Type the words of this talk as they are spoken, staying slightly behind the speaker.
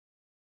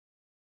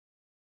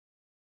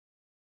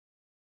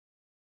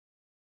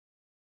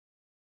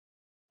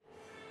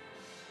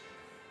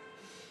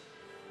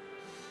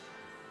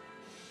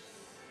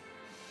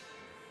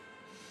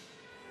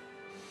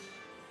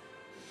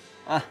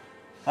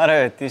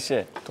Аре, бе,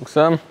 тише. Тук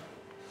съм.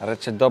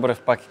 Рече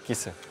Добрев пак е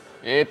кисел.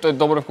 Той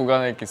Добрев кога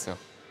не е кисел?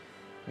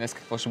 Днес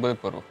какво ще бъде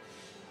първо?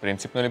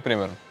 Принципно или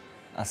примерно?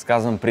 Аз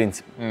казвам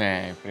принцип.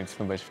 Не,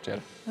 принципно беше вчера.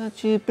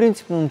 Значи,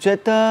 принципно,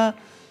 момчета,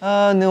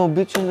 не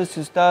обичам да си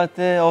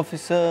оставяте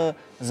офиса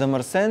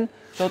замърсен,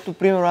 защото,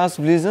 примерно, аз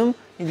влизам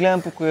и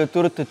гледам по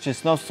клавиатурата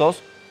чеснов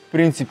сос,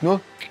 принципно,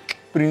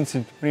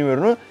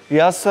 примерно, и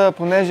аз,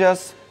 понеже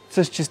аз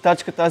с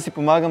чистачката аз си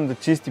помагам да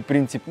чисти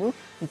принципно,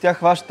 и тя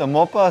хваща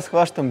мопа, аз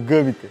хващам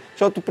гъбите.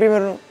 Защото,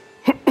 примерно...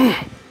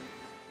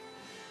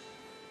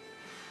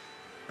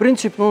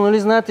 Принципно, нали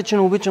знаете, че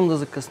не обичам да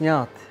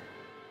закъснявате.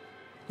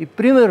 И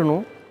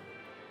примерно,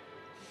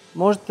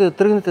 можете да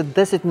тръгнете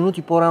 10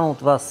 минути по-рано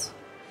от вас,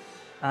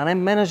 а не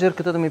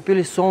менеджерката да ми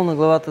пили сол на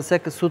главата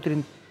всяка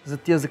сутрин за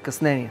тия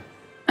закъснения.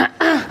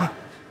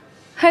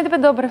 Хайде бе,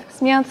 Добрев,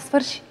 смяната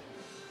свърши.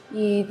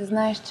 И да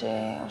знаеш,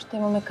 че още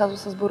имаме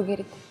казуса с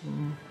бургерите.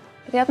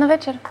 Приятна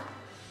вечер.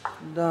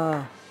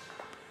 Да,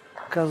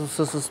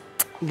 казуса с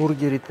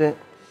бургерите.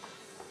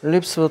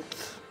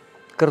 Липсват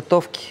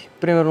картофки.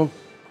 Примерно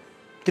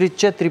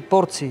 3-4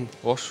 порции.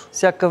 Лошо.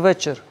 Всяка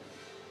вечер.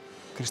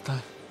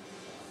 Кристиан.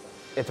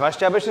 Това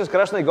ще беше да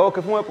скараш на игол,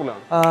 какво му е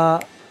проблема?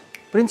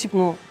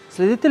 Принципно,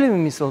 следите ли ми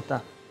мисълта?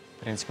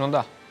 Принципно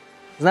да.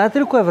 Знаете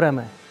ли кое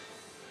време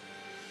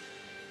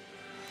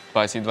е?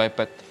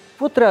 22:05.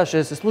 Какво трябваше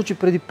да се случи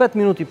преди 5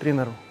 минути,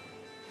 примерно?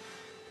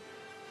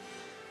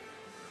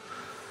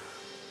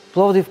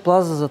 Пловдив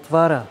Плаза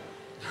затваря.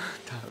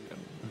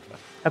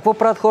 А какво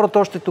правят хората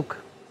още тук?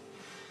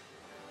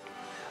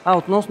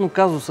 Относно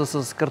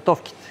казуса с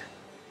картофките.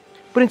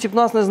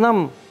 Принципно аз не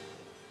знам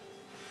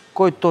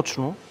кой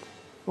точно,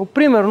 но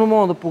примерно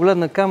мога да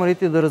погледна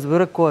камерите и да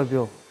разбера кой е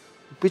бил.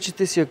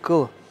 Опичайте си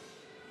акъла.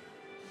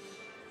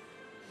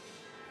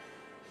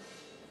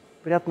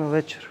 Приятна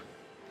вечер.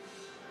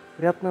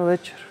 Приятна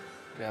вечер.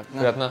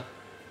 Приятна.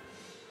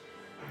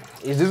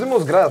 Излизаме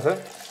от сградата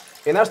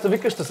и нашата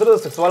вика ще съда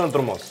за сексуален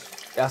тормоз.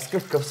 Аз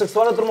какъв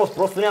сексуален тормоз?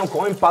 Просто нямам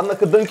кой им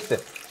паднаха дънките.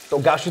 То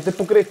гашите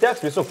покрай тях,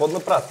 смисъл, какво да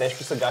направят?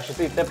 Тежки са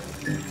гашите и те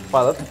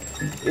падат.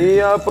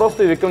 И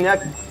просто и викам,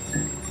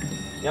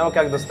 няма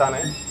как да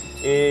стане.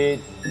 И...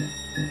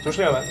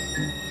 Слушай ме, бе.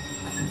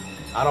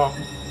 Ано.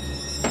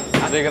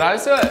 Заиграли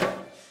се, бе?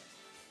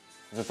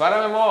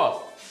 Затваряме мола.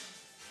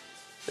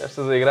 Сега ще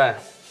се заиграе.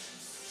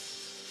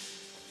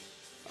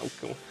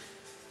 Okay.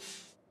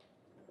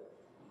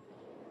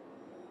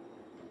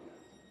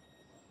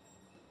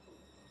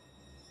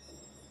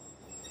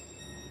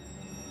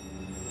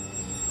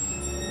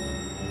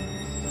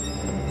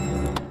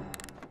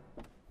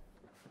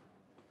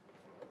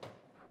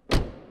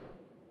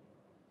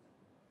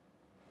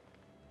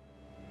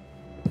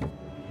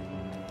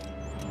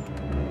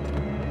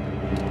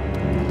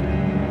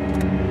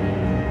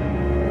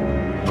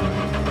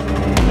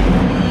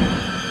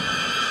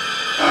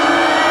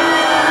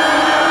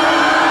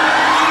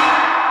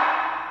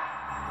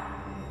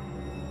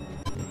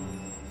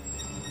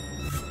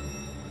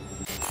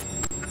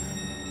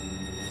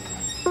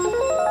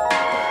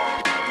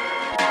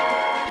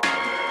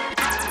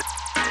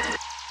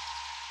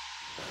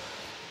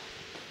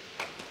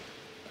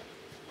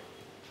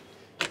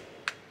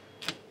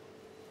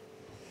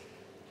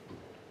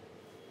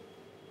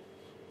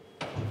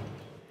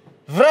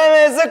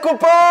 Време е за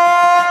купон!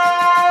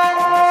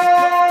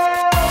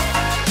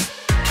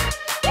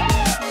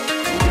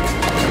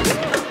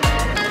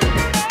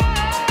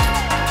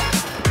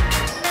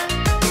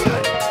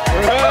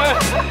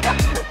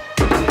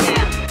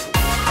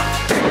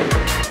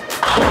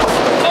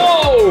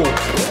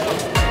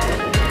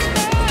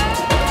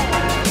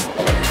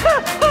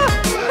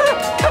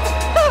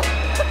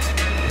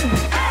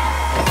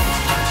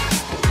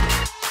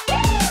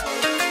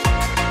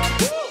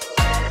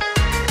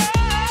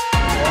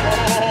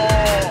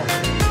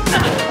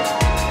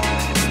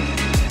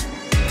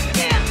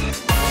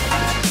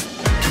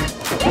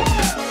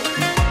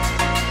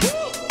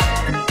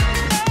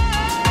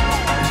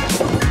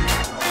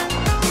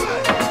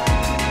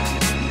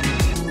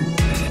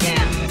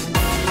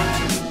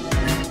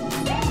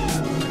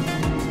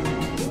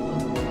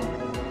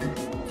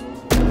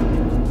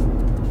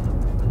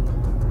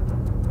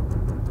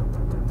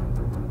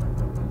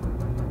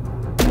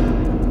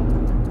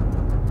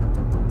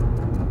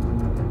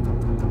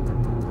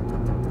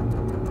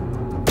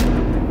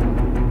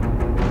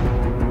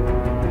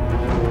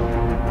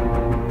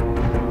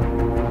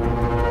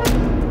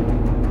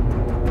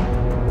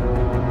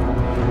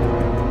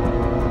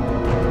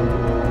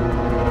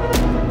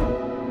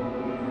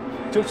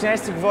 Чук, не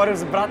си говорил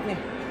за брат ми.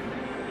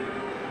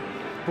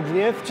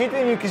 Погледни ме в очите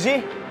и ми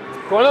кажи.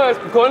 Спокойно, бе,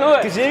 спокойно,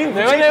 бе. Кажи ми в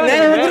очите.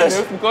 Не ме дръж.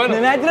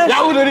 Не ме дръж.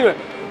 Я удари, бе.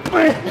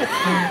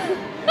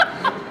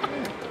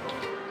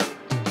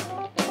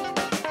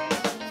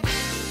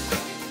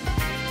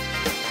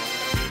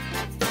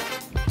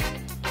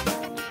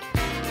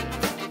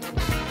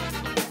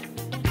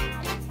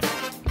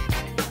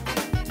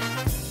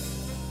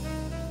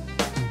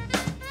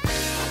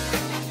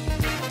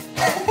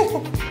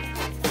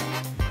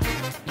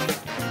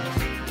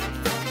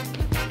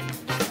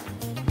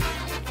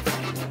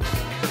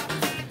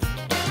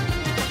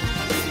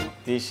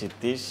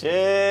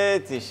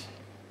 тише.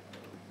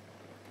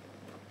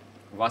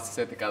 Вас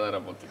се така да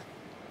работи.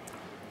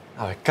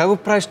 Абе, как го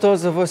правиш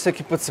този завой,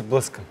 всеки път се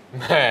блъскам?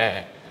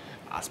 Не,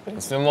 аз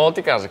принципно мога да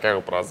ти кажа как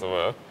го правя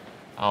завоя.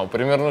 Ама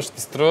примерно ще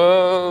ти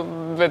струва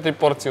 2-3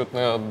 порции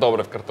от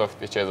Добрев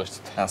картофите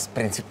изчезващите. Аз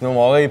принципно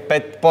мога и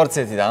 5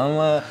 порции ти дам,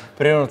 но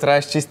примерно трябва да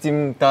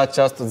изчистим тази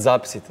част от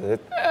записите. Да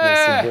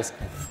се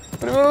блъскам.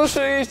 Примерно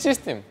ще ги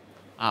изчистим.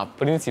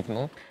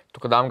 Принципно,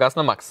 тук давам газ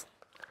на макс.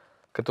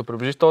 Като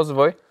приближиш този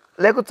завой,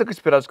 леко цъкаш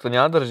спирачката,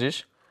 няма да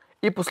държиш.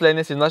 И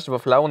последния си значи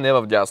в ляво, не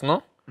в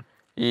дясно.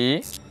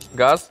 И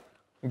газ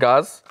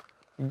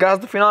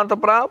до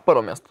финалната права,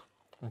 първо място.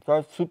 Това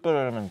е супер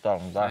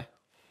елементарно, да.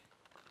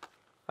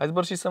 Ай,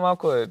 избърши се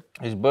малко,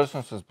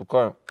 Избършвам се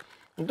спокойно.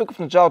 И тук в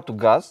началото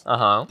газ,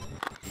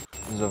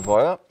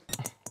 завоя.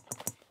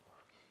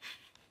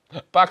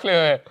 Пак ли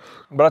бе?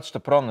 Брат, ще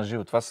пробвам на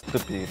живо, това са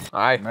тъпи.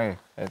 Ай.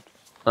 Ето.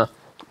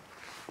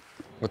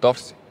 Готов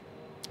си?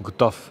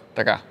 Готов.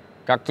 Така,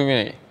 както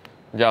винаги.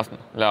 Дясно,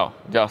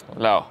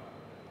 ляво.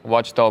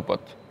 Обаче този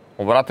път.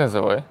 Обратен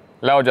завой.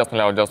 Ляво,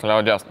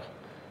 дясно.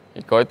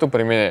 И който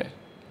премине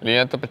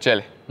линията,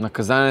 печели.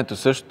 Наказанието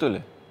същото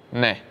ли?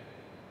 Не.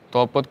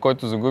 Този път,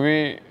 който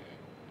загуби,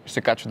 ще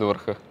се качва до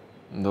върха.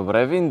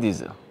 Добре, Вин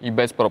Дизел. И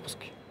без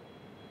пропуски.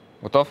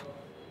 Готов?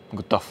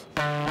 Готов.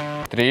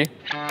 3,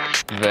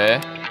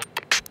 2,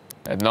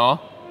 1,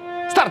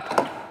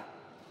 старт!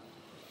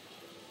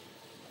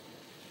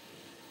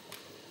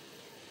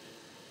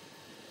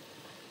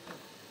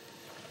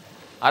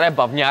 Аре,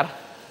 бавняр!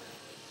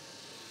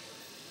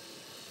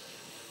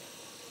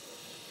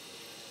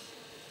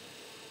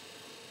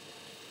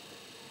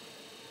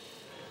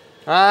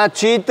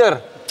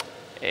 Читър!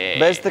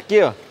 Без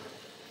такива.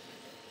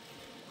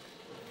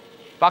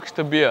 Пак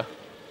ще бия.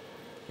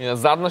 И на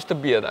задна ще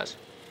бия даже.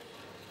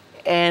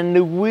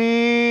 And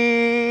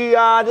we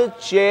are the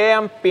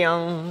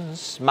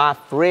champions, my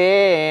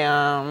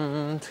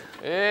friend.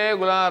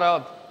 Голяма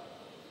работа.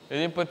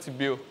 Един път си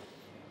бил.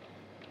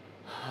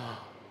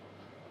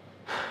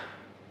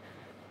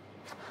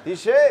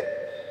 Тише!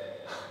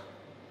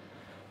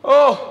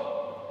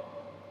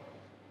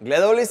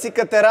 Гледал ли си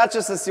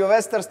Катерача с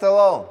Силвестър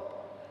Сталон?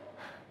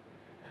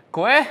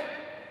 Кое?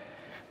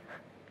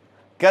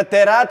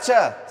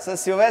 Катерача с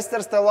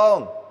Силвестър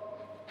Сталон.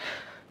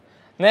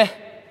 Не.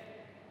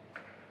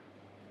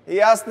 И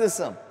аз не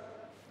съм.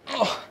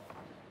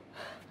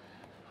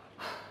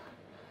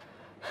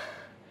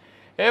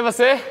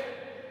 Васе,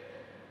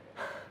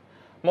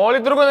 моля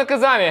ли друго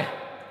наказание?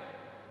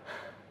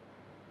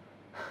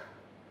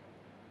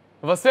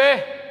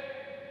 Васе,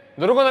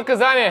 друго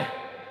наказание.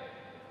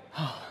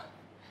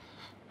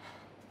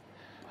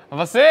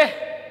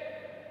 Васе!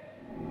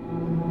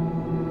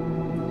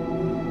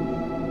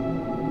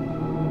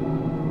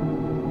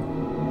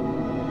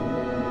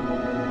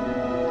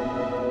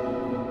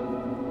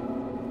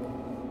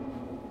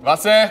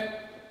 Васе!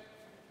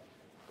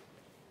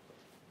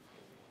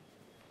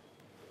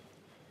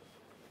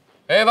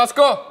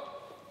 Васко!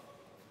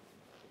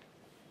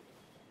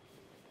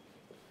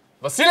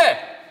 Василе!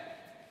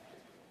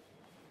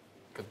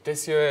 Къде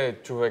си,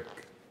 човек?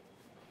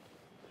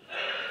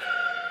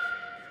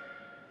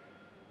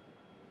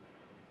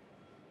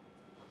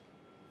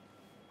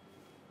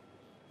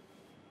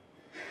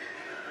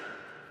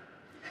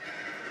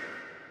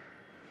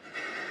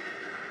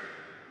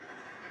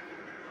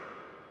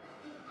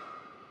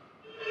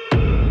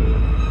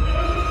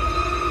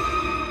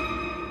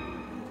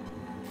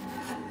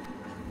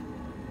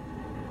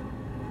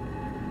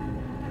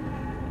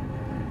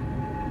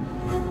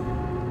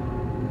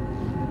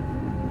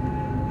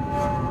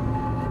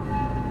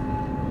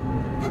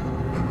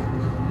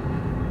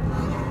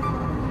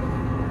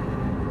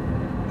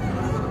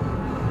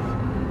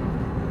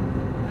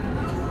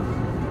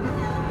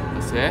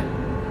 Се?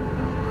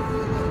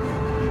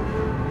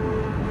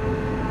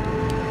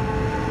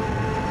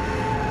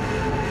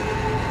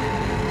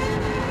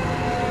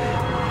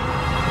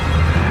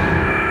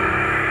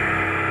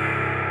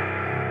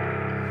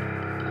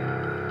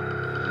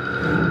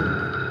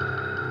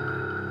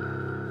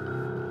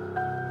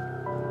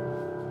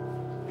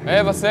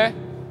 Васе!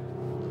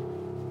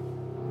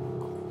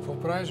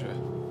 Какво правиш,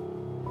 бе?